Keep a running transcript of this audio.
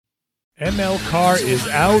ML Carr is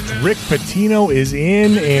out, Rick Pitino is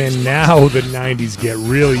in, and now the 90s get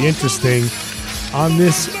really interesting on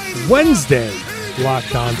this Wednesday.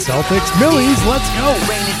 Locked On Celtics. Millies, let's go.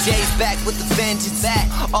 Rainy J's back with the vengeance.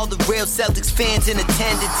 All the real Celtics fans in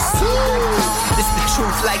attendance. This the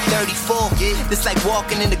truth like 34. This like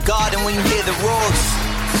walking in the garden when you hear the roars.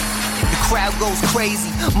 The crowd goes crazy.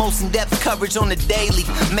 Most in-depth coverage on the daily.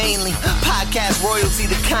 Mainly podcast royalty,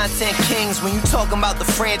 the content kings. When you talking about the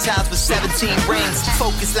franchise with 17 rings.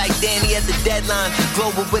 Focus like Danny at the deadline.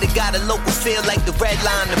 Global, but it got a local feel like the red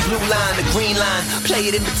line, the blue line, the green line. Play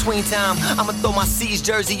it in between time. I'ma throw my C's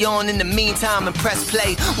jersey on in the meantime and press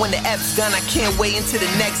play. When the F's done, I can't wait until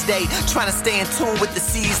the next day. Trying to stay in tune with the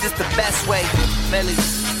C's, it's the best way.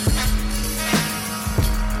 Mellies.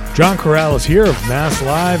 John Corrales here of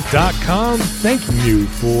MassLive.com, thanking you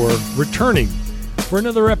for returning for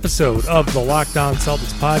another episode of the Locked On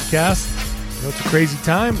Celtics podcast. I know it's a crazy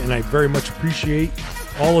time, and I very much appreciate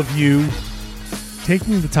all of you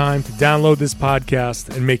taking the time to download this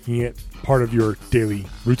podcast and making it part of your daily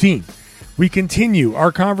routine. We continue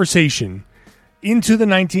our conversation into the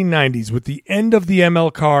 1990s with the end of the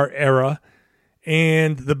ML Carr era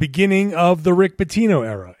and the beginning of the Rick Pitino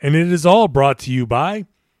era, and it is all brought to you by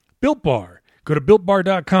Built Bar. Go to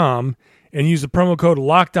BuiltBar.com and use the promo code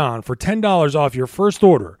LOCKEDON for $10 off your first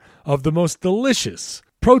order of the most delicious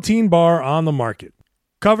protein bar on the market.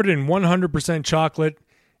 Covered in 100% chocolate,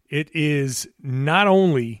 it is not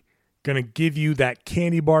only going to give you that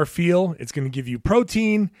candy bar feel, it's going to give you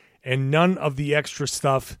protein and none of the extra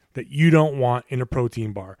stuff that you don't want in a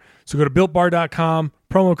protein bar. So go to BuiltBar.com.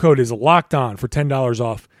 Promo code is LOCKEDON for $10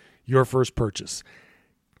 off your first purchase.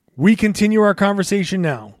 We continue our conversation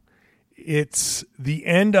now. It's the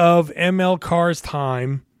end of ML Carr's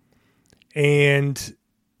time, and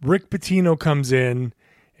Rick Pitino comes in,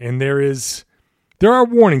 and there are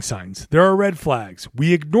warning signs. There are red flags.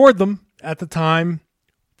 We ignored them at the time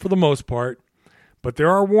for the most part, but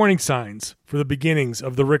there are warning signs for the beginnings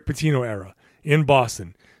of the Rick Pitino era in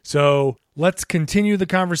Boston. So let's continue the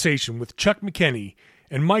conversation with Chuck McKenney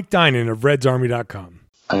and Mike Dinan of RedsArmy.com.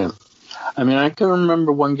 I can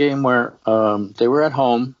remember one game where they were at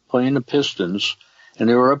home playing the Pistons, and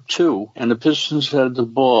they were up 2, and the Pistons had the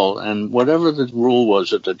ball, and whatever the rule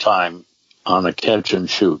was at the time on a catch and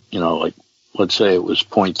shoot, like let's say it was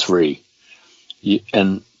 0.3,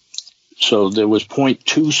 and so there was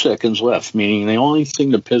 0.2 seconds left, meaning the only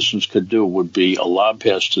thing the Pistons could do would be a lob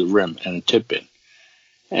pass to the rim and a tip in.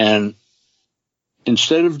 And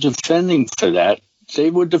instead of defending for that, they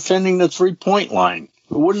were defending the 3-point line.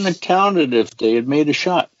 It wouldn't have counted if they had made a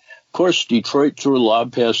shot. Of course, Detroit threw a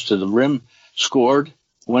lob pass to the rim, scored,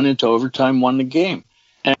 went into overtime, won the game.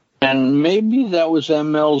 And maybe that was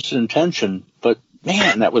ML's intention, but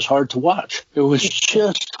man, that was hard to watch. It was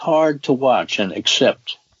just hard to watch and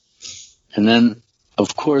accept. And then,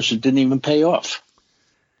 of course, it didn't even pay off.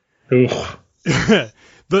 The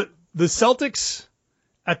Celtics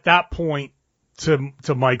at that point,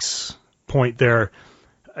 to Mike's point there,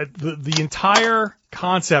 the entire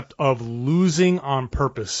concept of losing on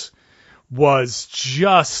purpose was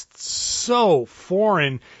just so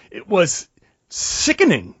foreign. It was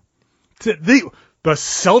sickening. The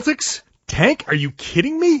Celtics tank? Are you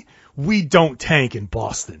kidding me? We don't tank in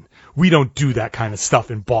Boston. We don't do that kind of stuff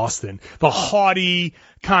in Boston. The haughty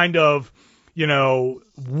kind of,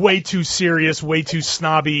 way too serious, way too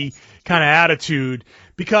snobby kind of attitude,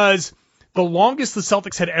 because the longest the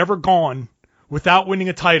Celtics had ever gone without winning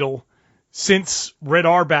a title since Red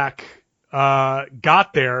Auerbach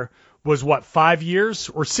got there was 5 years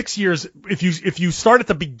or 6 years? If you start at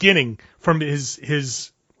the beginning from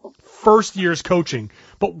his first year's coaching,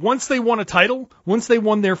 but once they won a title, once they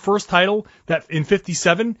won their first title, that in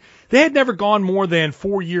 '57, they had never gone more than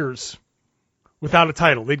 4 years without a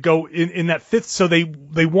title. They'd go in that fifth, so they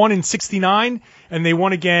won in '69 and they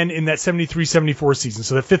won again in that '73-74 season,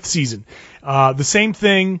 so the fifth season. The same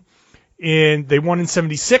thing. They won in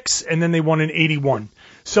 76, and then they won in 81.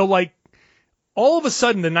 So, all of a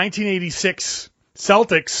sudden, the 1986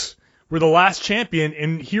 Celtics were the last champion,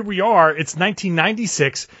 and here we are. It's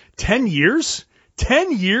 1996. 10 years?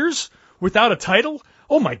 10 years without a title?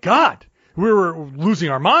 Oh, my God. We were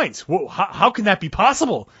losing our minds. Well, how can that be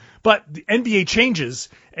possible? But the NBA changes,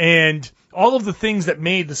 and all of the things that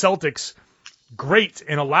made the Celtics great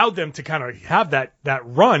and allowed them to kind of have that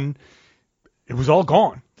run, it was all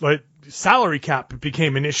gone. Salary cap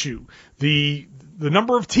became an issue. The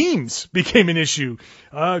number of teams became an issue.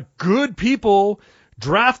 Good people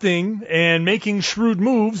drafting and making shrewd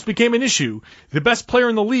moves became an issue. The best player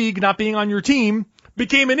in the league not being on your team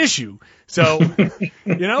became an issue. So,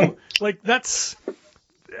 that's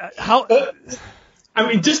how. I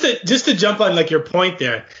mean, just to jump on like your point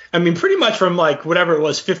there. I mean, pretty much from like whatever it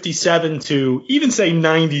was, 57 to even say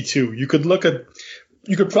 92, you could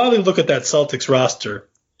probably look at that Celtics roster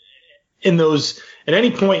in those at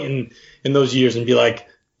any point in those years and be like,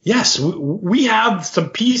 yes, we have some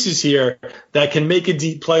pieces here that can make a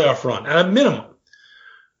deep playoff run at a minimum.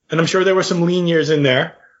 And I'm sure there were some lean years in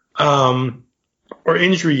there, or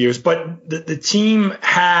injury years, but the team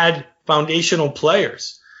had foundational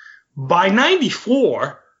players. By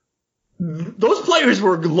 94, those players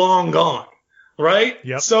were long gone, right?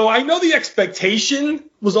 Yep. So I know the expectation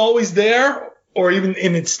was always there, and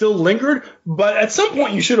it still lingered, but at some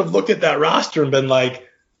point you should have looked at that roster and been like,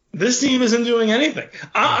 this team isn't doing anything.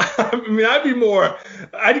 I mean,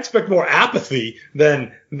 I'd expect more apathy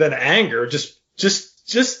than anger, just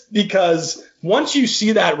because once you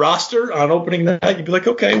see that roster on opening night, you'd be like,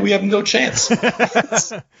 okay, we have no chance.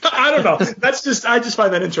 I don't know. I just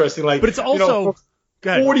find that interesting. Like, but it's also,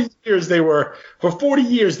 for 40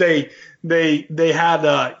 years they had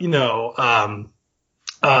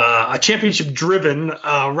a championship driven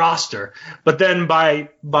roster, but then by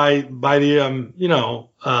the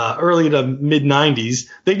early to mid 90s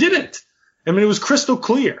they didn't. I mean, it was crystal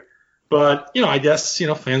clear. But, I guess,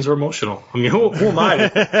 fans are emotional. I mean, who am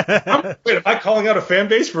I? Am I calling out a fan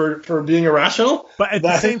base for being irrational? But at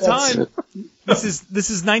the same time, this is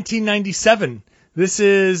 1997. This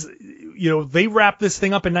is, they wrapped this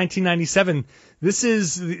thing up in 1997. This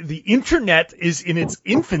is, the internet is in its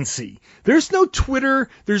infancy. There's no Twitter.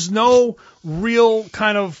 There's no real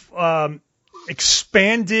kind of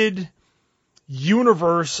expanded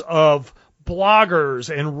universe of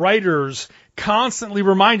bloggers and writers constantly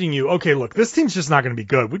reminding you, okay, look, this team's just not going to be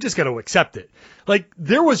good. We just got to accept it. Like,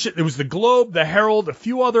 it was the Globe, the Herald, a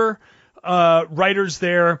few other writers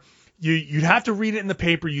there. You'd have to read it in the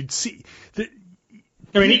paper. You'd see.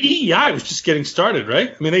 I mean, EEI was just getting started,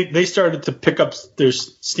 right? I mean, they started to pick up their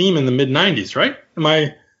steam in the mid 90s, right?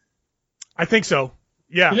 I think so.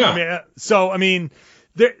 Yeah. I mean,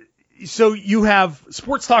 so you have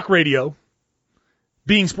sports talk radio.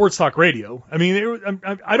 Being sports talk radio, I mean,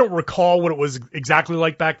 I don't recall what it was exactly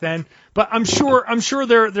like back then, but I'm sure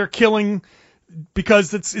they're killing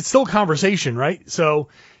because it's still a conversation, right? So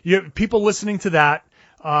you have people listening to that,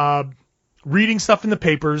 reading stuff in the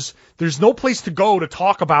papers. There's no place to go to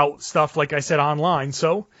talk about stuff, like I said, online.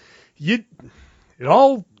 So I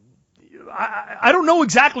don't know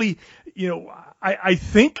exactly. I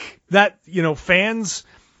think that fans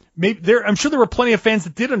I'm sure there were plenty of fans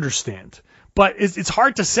that did understand. But it's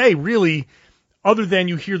hard to say, really, other than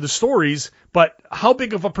you hear the stories. But how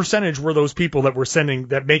big of a percentage were those people that were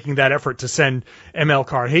making that effort to send ML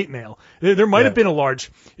Card hate mail? There might have been a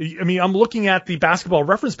large. I mean, I'm looking at the Basketball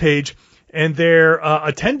Reference page, and their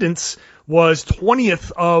attendance was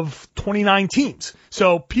 20th of 29 teams.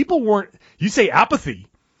 So people weren't. You say apathy.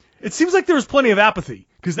 It seems like there was plenty of apathy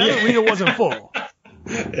because that arena wasn't full.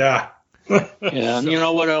 Yeah. Yeah, and you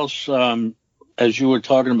know what else? As you were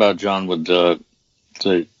talking about, John, with the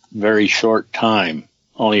very short time,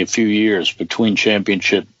 only a few years between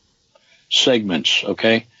championship segments,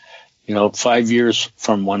 okay? 5 years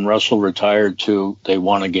from when Russell retired to they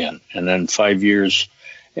won again, and then 5 years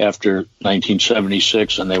after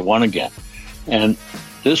 1976 and they won again. And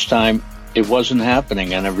this time it wasn't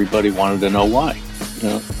happening, and everybody wanted to know why.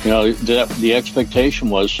 The expectation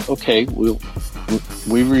was, okay,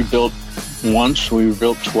 we rebuilt once, we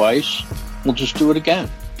rebuilt twice. We'll just do it again.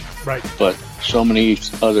 Right. But so many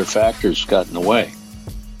other factors got in the way.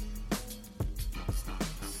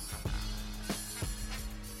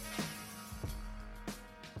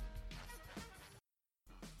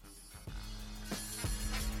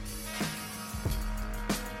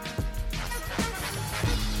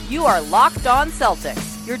 You are Locked On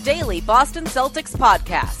Celtics, your daily Boston Celtics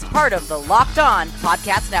podcast, part of the Locked On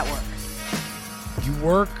Podcast Network. You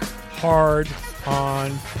work hard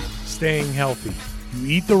on staying healthy. You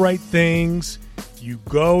eat the right things. You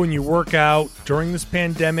go and you work out during this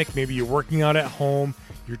pandemic. Maybe you're working out at home.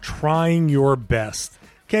 You're trying your best.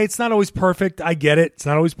 Okay, it's not always perfect. I get it. It's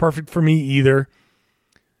not always perfect for me either.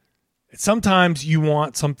 Sometimes you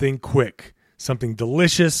want something quick, something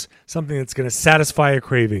delicious, something that's going to satisfy a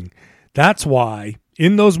craving. That's why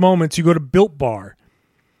in those moments you go to Built Bar.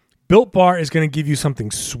 Built Bar is going to give you something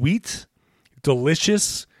sweet,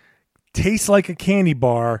 delicious, tastes like a candy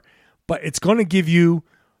bar, but it's going to give you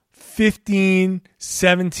 15,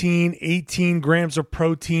 17, 18 grams of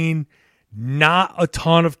protein, not a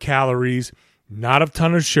ton of calories, not a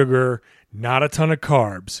ton of sugar, not a ton of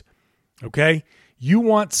carbs. Okay? You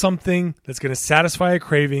want something that's going to satisfy a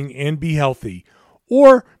craving and be healthy.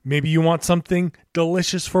 Or maybe you want something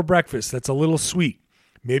delicious for breakfast that's a little sweet.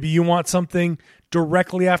 Maybe you want something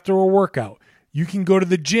directly after a workout. You can go to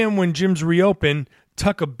the gym when gyms reopen,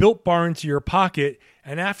 tuck a Built Bar into your pocket,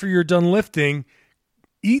 and after you're done lifting,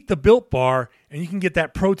 eat the Built Bar, and you can get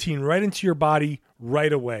that protein right into your body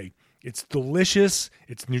right away. It's delicious,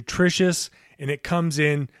 it's nutritious, and it comes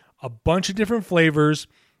in a bunch of different flavors.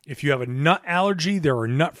 If you have a nut allergy, there are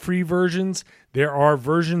nut-free versions. There are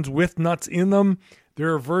versions with nuts in them.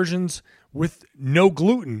 There are versions with no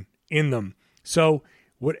gluten in them. So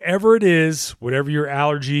whatever it is, whatever your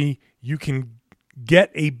allergy, you can get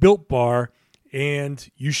a Built Bar and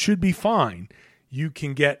you should be fine. You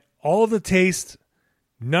can get all of the taste,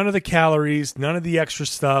 none of the calories, none of the extra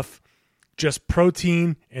stuff, just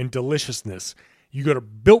protein and deliciousness. You go to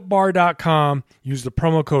BuiltBar.com, use the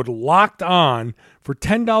promo code LOCKEDON for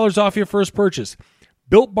 $10 off your first purchase.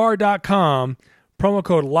 BuiltBar.com, promo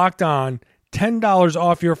code LOCKEDON, $10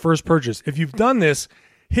 off your first purchase. If you've done this,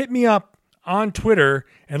 hit me up on Twitter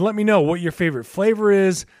and let me know what your favorite flavor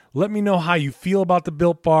is. Let me know how you feel about the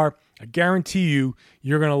Built Bar. I guarantee you,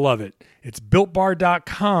 you're going to love it. It's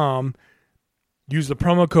BuiltBar.com. Use the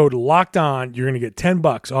promo code LOCKEDON. You're going to get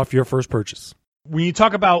 $10 off your first purchase. When you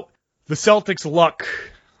talk about the Celtics' luck,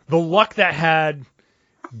 the luck that had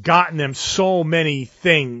gotten them so many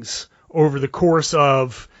things over the course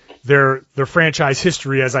of their franchise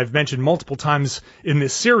history, as I've mentioned multiple times in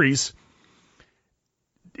this series,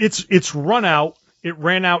 it's run out. It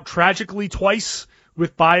ran out tragically twice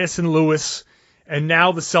with Bias and Lewis, and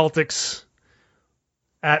now the Celtics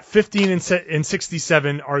at 15 and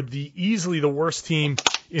 67 are easily the worst team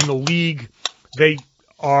in the league. They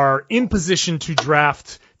are in position to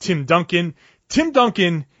draft Tim Duncan. Tim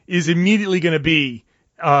Duncan is immediately going to be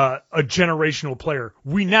a generational player.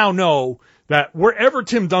 We now know that wherever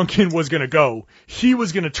Tim Duncan was going to go, he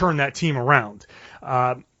was going to turn that team around.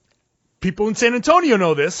 People in San Antonio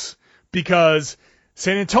know this because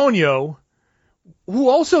San Antonio, who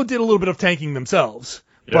also did a little bit of tanking themselves,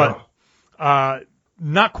 but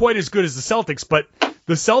not quite as good as the Celtics, but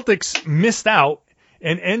the Celtics missed out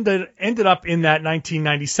and ended up in that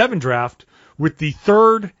 1997 draft with the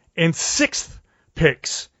 3rd and 6th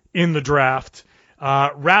picks in the draft,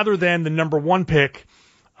 rather than the number 1 pick.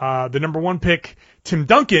 The number 1 pick, Tim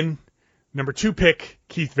Duncan, number 2 pick,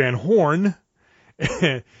 Keith Van Horn,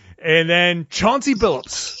 and then Chauncey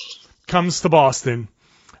Billups comes to Boston.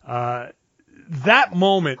 That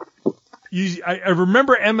moment, I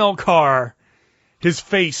remember ML Carr, his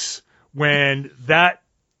face when that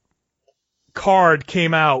card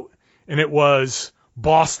came out and it was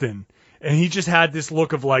Boston. And he just had this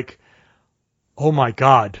look of like, oh my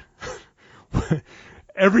God.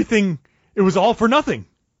 Everything, it was all for nothing.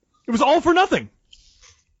 It was all for nothing.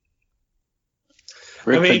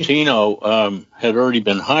 Rick Pitino had already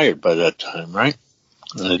been hired by that time, right?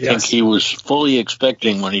 And I think he was fully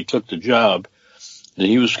expecting when he took the job that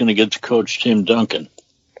he was going to get to coach Tim Duncan.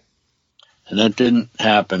 And that didn't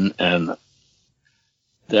happen, and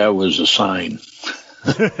that was a sign.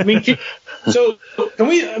 I mean, so can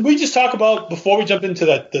we just talk about, before we jump into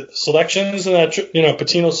the selections and that,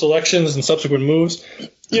 Pitino selections and subsequent moves,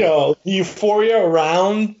 the euphoria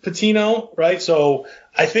around Pitino, right? So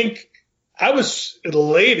I think I was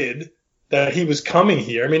elated that he was coming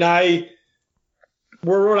here. I mean,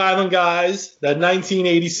 we're Rhode Island guys. That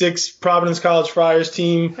 1986 Providence College Friars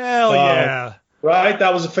team. Hell yeah. Right?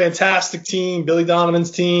 That was a fantastic team. Billy Donovan's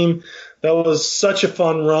team. That was such a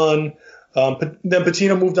fun run. Then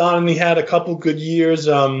Pitino moved on and he had a couple good years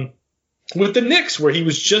with the Knicks where he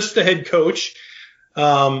was just the head coach.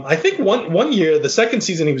 I think one year, the second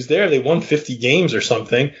season he was there, they won 50 games or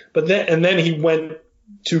something. But then he went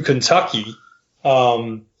to Kentucky.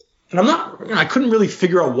 And I couldn't really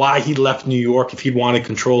figure out why he left New York if he wanted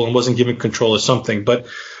control and wasn't given control or something. But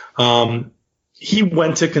he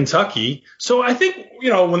went to Kentucky. So I think,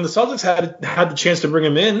 when the Celtics had the chance to bring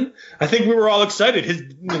him in, I think we were all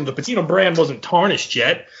excited. The Pitino brand wasn't tarnished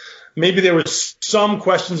yet. Maybe there was some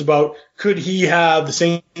questions about could he have the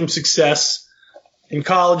same success in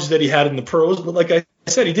college that he had in the pros. But like I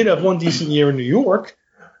said, he did have one decent year in New York.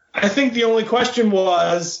 I think the only question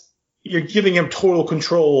was, you're giving him total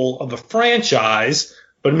control of a franchise,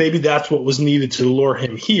 but maybe that's what was needed to lure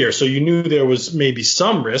him here. So you knew there was maybe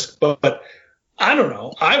some risk, but I don't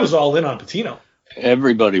know. I was all in on Pitino.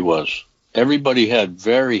 Everybody was. Everybody had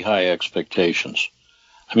very high expectations.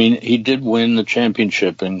 I mean, he did win the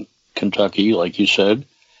championship in Kentucky, like you said,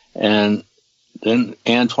 and then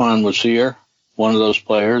Antoine was here, one of those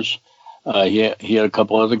players. He had a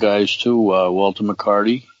couple other guys too. Walter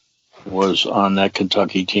McCarty was on that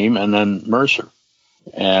Kentucky team, and then Mercer.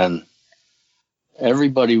 And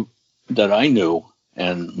everybody that I knew,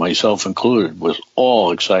 and myself included, was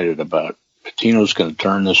all excited about Pitino's going to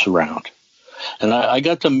turn this around. And I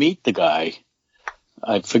got to meet the guy.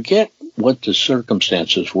 I forget what the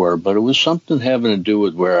circumstances were, but it was something having to do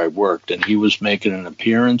with where I worked, and he was making an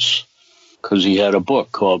appearance because he had a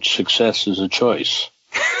book called Success is a Choice,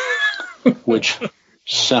 which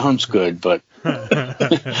sounds good, but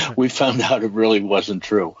we found out it really wasn't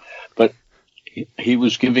true. But he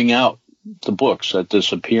was giving out the books at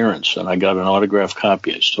this appearance, and I got an autographed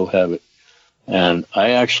copy. I still have it. And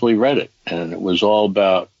I actually read it, and it was all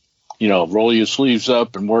about, roll your sleeves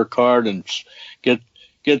up and work hard and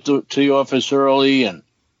get to the office early, and,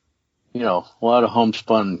 a lot of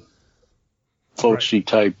homespun, folksy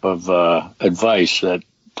type of advice that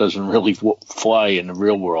doesn't really fly in the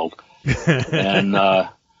real world. And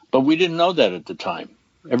but we didn't know that at the time.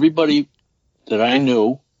 Everybody that I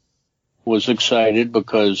knew was excited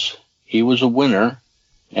because he was a winner,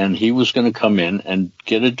 and he was going to come in and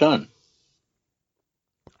get it done.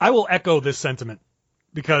 I will echo this sentiment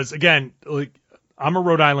because, again, I'm a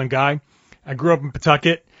Rhode Island guy. I grew up in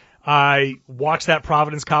Pawtucket. I watched that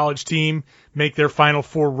Providence College team make their Final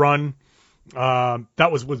Four run.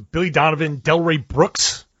 That was with Billy Donovan. Delray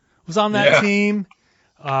Brooks was on that team.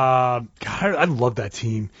 God, I love that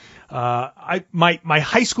team. My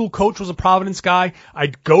high school coach was a Providence guy.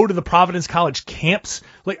 I'd go to the Providence College camps.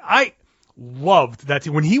 I loved that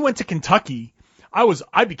team. When he went to Kentucky,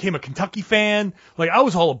 I became a Kentucky fan. I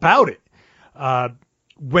was all about it.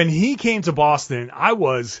 When he came to Boston, I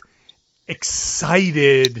was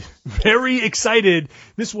excited, very excited.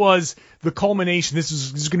 This was the culmination. This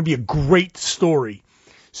is going to be a great story.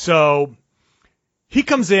 So he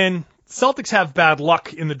comes in. Celtics have bad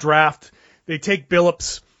luck in the draft. They take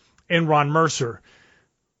Billups and Ron Mercer.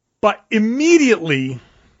 But immediately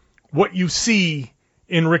what you see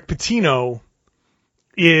in Rick Pitino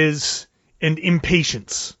is an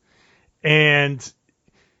impatience. And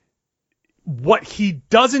what he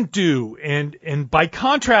doesn't do, and by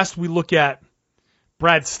contrast, we look at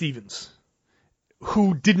Brad Stevens,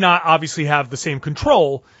 who did not obviously have the same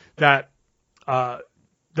control that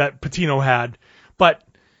Pitino had. But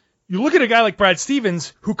you look at a guy like Brad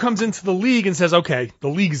Stevens, who comes into the league and says, okay, the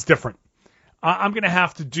league is different. I'm going to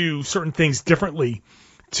have to do certain things differently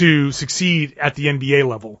to succeed at the NBA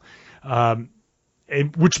level,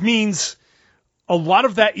 which means a lot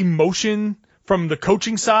of that emotion from the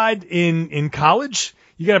coaching side in college,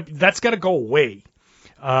 that's got to go away.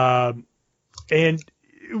 And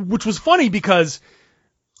which was funny because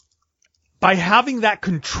by having that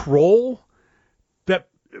control, that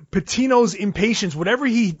Pitino's impatience, whatever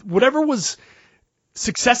was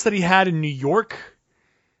success that he had in New York,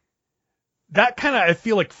 that kind of, I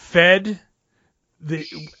feel like, fed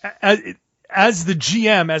as the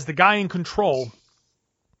GM, as the guy in control,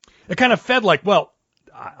 it kind of fed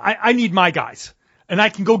I need my guys, and I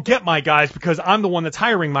can go get my guys because I'm the one that's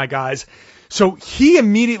hiring my guys. So he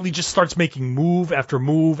immediately just starts making move after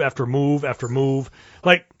move after move after move.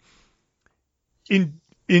 In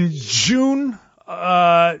June,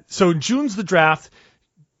 so June's the draft.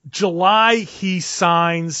 July, he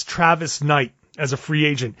signs Travis Knight as a free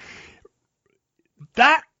agent.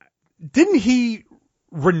 Didn't he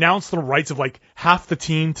renounce the rights of half the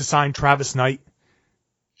team to sign Travis Knight?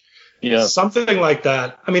 Yeah, something like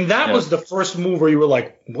that. I mean, that was the first move where you were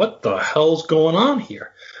like, what the hell's going on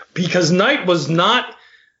here? Because Knight was not,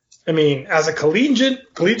 as a collegiate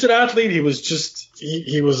athlete, he was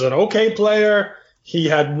he was an okay player. He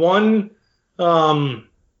had one year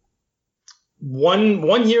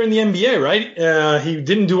in the NBA, right? He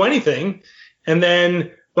didn't do anything.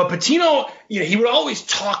 But Pitino, he would always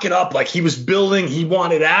talk it up like he was building. He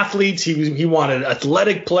wanted athletes. He wanted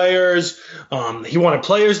athletic players. He wanted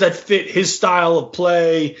players that fit his style of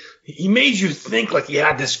play. He made you think like he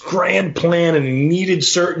had this grand plan and he needed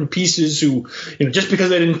certain pieces who, just because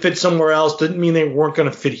they didn't fit somewhere else didn't mean they weren't going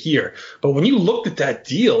to fit here. But when you looked at that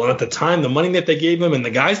deal and at the time, the money that they gave him and the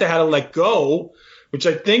guys that had to let go, which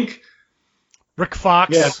I think Rick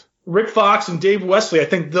Fox and Dave Wesley, I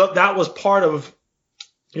think that was part of,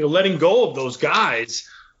 letting go of those guys.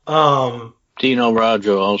 Dino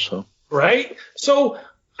Radjo also. Right? So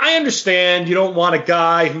I understand you don't want a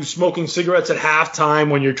guy who's smoking cigarettes at halftime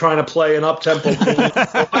when you're trying to play an up-tempo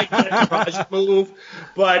move.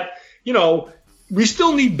 But, we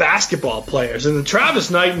still need basketball players. And the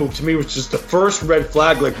Travis Knight move to me was just the first red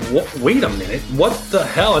flag. Wait a minute. What the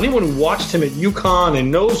hell? Anyone who watched him at UConn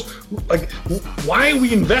and knows, why are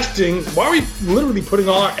we investing? Why are we literally putting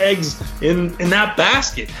all our eggs in that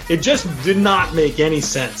basket? It just did not make any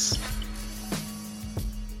sense.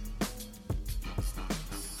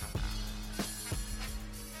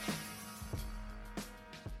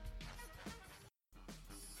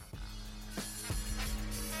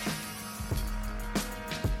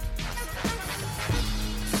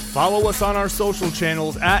 Follow us on our social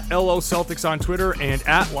channels at LO Celtics on Twitter and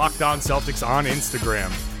at Locked On Celtics on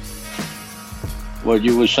Instagram. What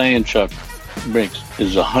you were saying, Chuck Brinks,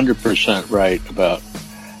 is 100% right about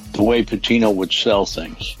the way Pitino would sell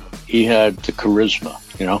things. He had the charisma,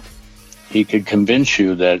 you know. He could convince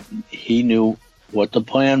you that he knew what the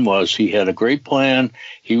plan was. He had a great plan.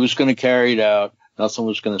 He was going to carry it out. Nothing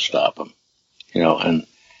was going to stop him, you know.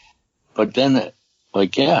 But then,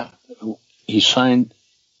 like, yeah, he signed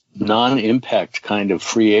non-impact kind of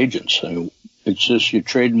free agents. I mean, it's just you're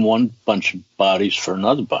trading one bunch of bodies for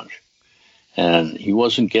another bunch. And he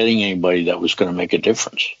wasn't getting anybody that was going to make a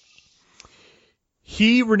difference.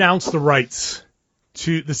 He renounced the rights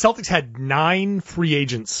to the Celtics had 9 free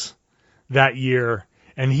agents that year,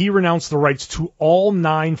 and he renounced the rights to all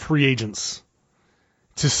 9 free agents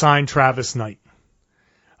to sign Travis Knight.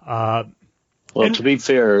 Well, to be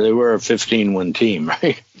fair, they were a 15-win team,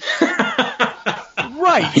 right?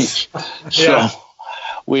 Right. So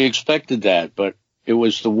we expected that, but it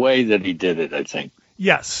was the way that he did it, I think.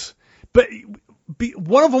 Yes. But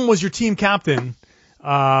one of them was your team captain.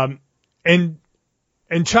 And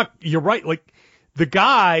Chuck, you're right. Like, the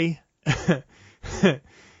guy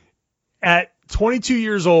at 22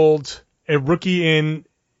 years old, a rookie in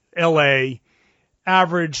LA,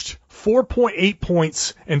 averaged 4.8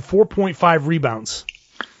 points and 4.5 rebounds.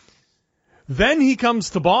 Then he comes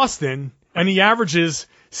to Boston and he averages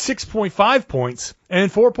 6.5 points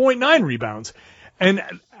and 4.9 rebounds. And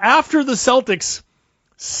after the Celtics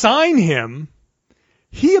sign him,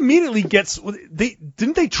 he immediately gets.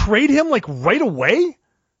 Didn't they trade him like right away?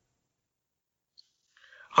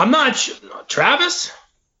 I'm not sure. Travis?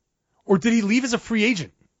 Or did he leave as a free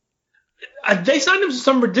agent? They signed him to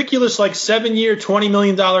some ridiculous, like, 7-year, $20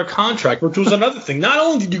 million contract, which was another thing. Not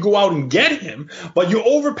only did you go out and get him, but you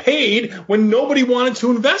overpaid when nobody wanted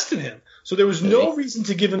to invest in him. So there was no reason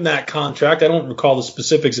to give him that contract. I don't recall the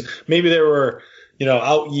specifics. Maybe there were,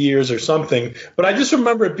 out years or something. But I just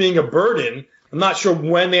remember it being a burden. I'm not sure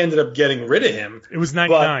when they ended up getting rid of him. It was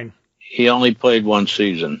 99. He only played one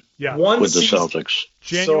season with the Celtics.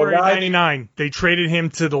 January 99. They traded him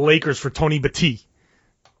to the Lakers for Tony Battie.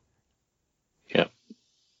 Yeah.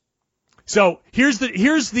 So here's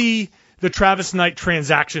the Travis Knight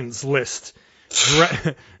transactions list.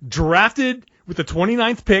 Drafted with the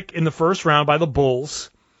 29th pick in the first round by the Bulls.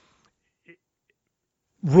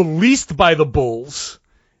 Released by the Bulls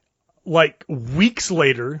like weeks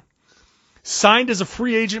later. Signed as a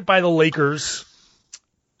free agent by the Lakers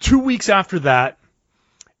 2 weeks after that.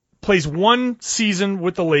 Plays 1 season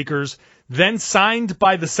with the Lakers. Then signed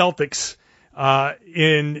by the Celtics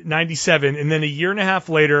in 97. And then a year and a half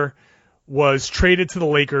later was traded to the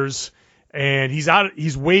Lakers. And he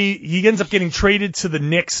ends up getting traded to the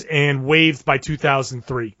Knicks and waived by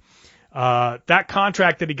 2003. That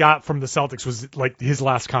contract that he got from the Celtics was like his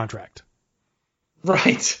last contract.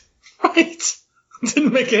 Right.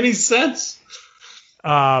 Didn't make any sense.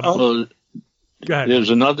 Well, go ahead.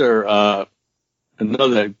 There's another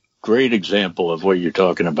great example of what you're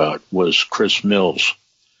talking about was Chris Mills.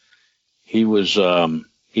 He was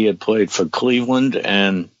he had played for Cleveland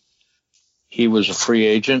and he was a free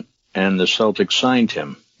agent, and the Celtics signed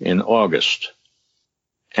him in August.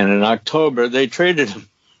 And in October they traded him.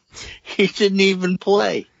 He didn't even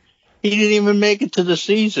play. He didn't even make it to the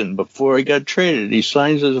season before he got traded. He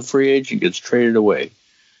signs as a free agent, gets traded away.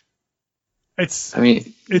 It's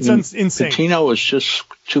insane. Pitino was just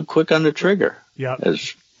too quick on the trigger. Yeah,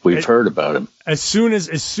 as we've heard about him. As soon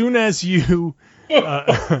as you.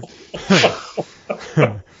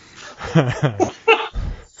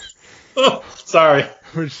 Sorry.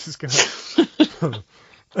 We're just gonna.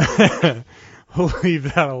 We'll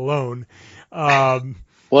leave that alone.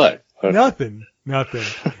 What? Nothing.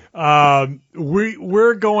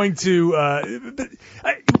 We're going to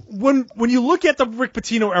when you look at the Rick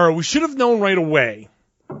Pitino era, we should have known right away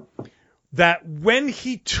that when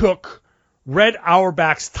he took Red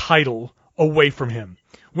Auerbach's title away from him,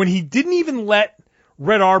 when he didn't even let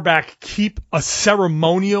Red Auerbach keep a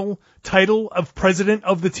ceremonial title of president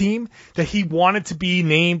of the team, that he wanted to be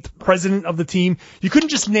named president of the team. You couldn't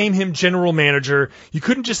just name him general manager. You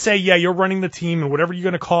couldn't just say, yeah, you're running the team and whatever you're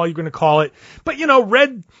going to call it. But,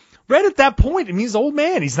 Red at that point, I mean, he's an old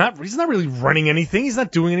man. He's not really running anything. He's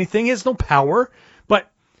not doing anything. He has no power. But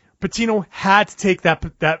Pitino had to take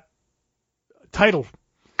that title,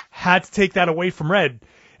 had to take that away from Red.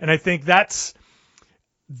 And I think that's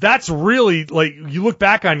really, like, you look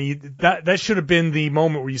back on that should have been the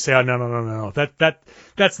moment where you say, oh, no,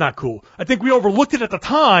 that's not cool. I think we overlooked it at the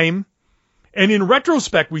time, and in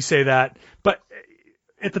retrospect we say that, but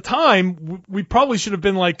at the time we probably should have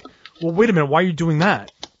been like, well, wait a minute, why are you doing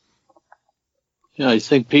that? Yeah, I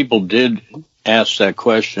think people did ask that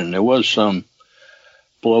question. There was some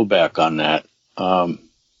blowback on that.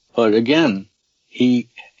 But again, he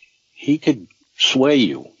could sway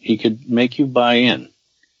you. He could make you buy in.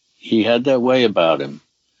 He had that way about him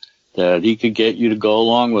that he could get you to go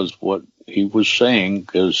along with what he was saying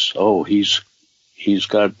because, he's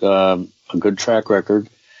got a good track record.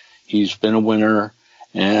 He's been a winner.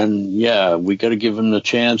 And, yeah, we got to give him the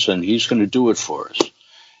chance, and he's going to do it for us.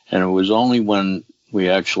 And it was only when we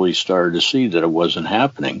actually started to see that it wasn't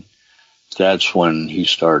happening, that's when he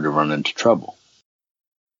started to run into trouble.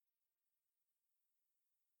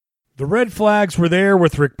 The red flags were there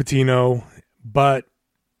with Rick Pitino, but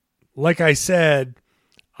like I said,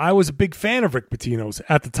 I was a big fan of Rick Pitino's.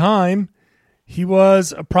 At the time, he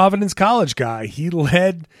was a Providence College guy. He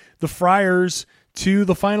led the Friars to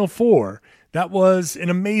the Final Four. That was an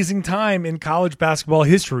amazing time in college basketball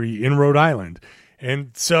history in Rhode Island.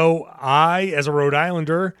 And so I, as a Rhode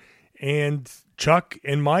Islander, and Chuck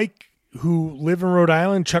and Mike, who live in Rhode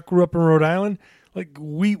Island, Chuck grew up in Rhode Island, like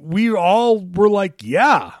we all were like,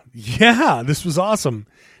 yeah, this was awesome.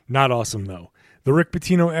 Not awesome, though. The Rick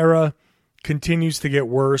Pitino era continues to get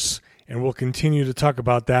worse, and we'll continue to talk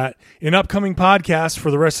about that in upcoming podcasts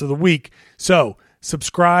for the rest of the week. So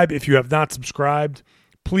subscribe if you have not subscribed.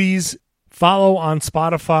 Please follow on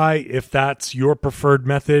Spotify if that's your preferred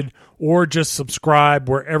method, or just subscribe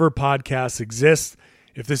wherever podcasts exist.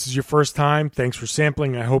 If this is your first time, thanks for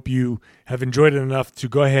sampling. I hope you have enjoyed it enough to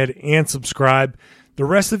go ahead and subscribe. The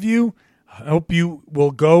rest of you, I hope you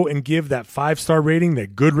will go and give that 5-star rating,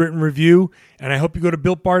 that good written review, and I hope you go to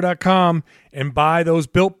BuiltBar.com and buy those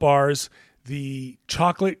Built Bars, the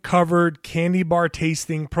chocolate-covered, candy bar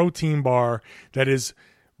tasting protein bar that is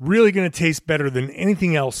really going to taste better than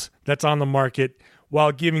anything else that's on the market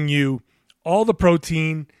while giving you all the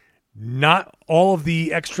protein, not all of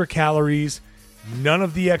the extra calories, none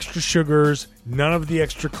of the extra sugars, none of the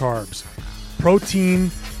extra carbs. Protein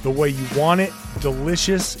the way you want it,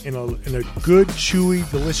 delicious in a good, chewy,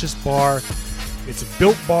 delicious bar. It's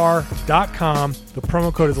BuiltBar.com. The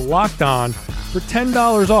promo code is Locked On for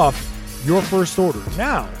 $10 off your first order.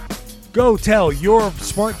 Now, go tell your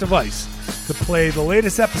smart device to play the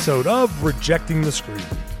latest episode of Rejecting the Screen.